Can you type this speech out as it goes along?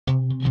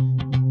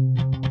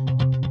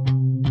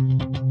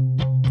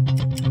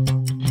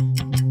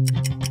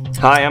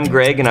Hi, I'm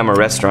Greg and I'm a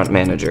restaurant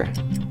manager.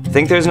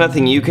 Think there's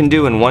nothing you can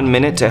do in 1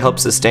 minute to help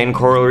sustain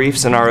coral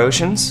reefs in our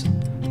oceans?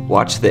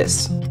 Watch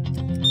this.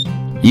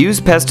 Use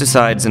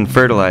pesticides and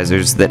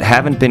fertilizers that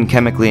haven't been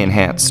chemically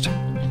enhanced.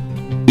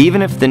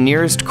 Even if the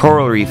nearest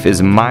coral reef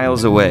is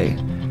miles away,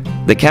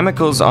 the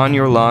chemicals on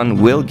your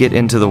lawn will get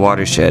into the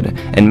watershed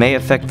and may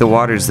affect the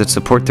waters that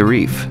support the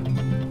reef.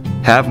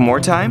 Have more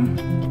time?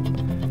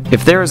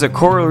 If there is a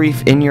coral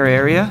reef in your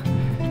area,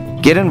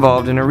 get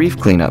involved in a reef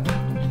cleanup.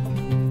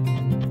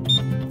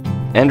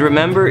 And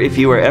remember, if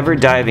you are ever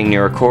diving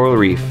near a coral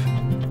reef,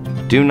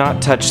 do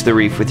not touch the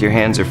reef with your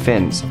hands or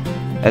fins,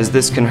 as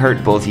this can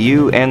hurt both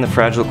you and the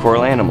fragile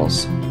coral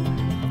animals.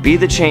 Be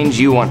the change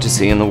you want to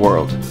see in the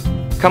world.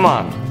 Come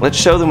on, let's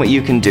show them what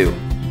you can do.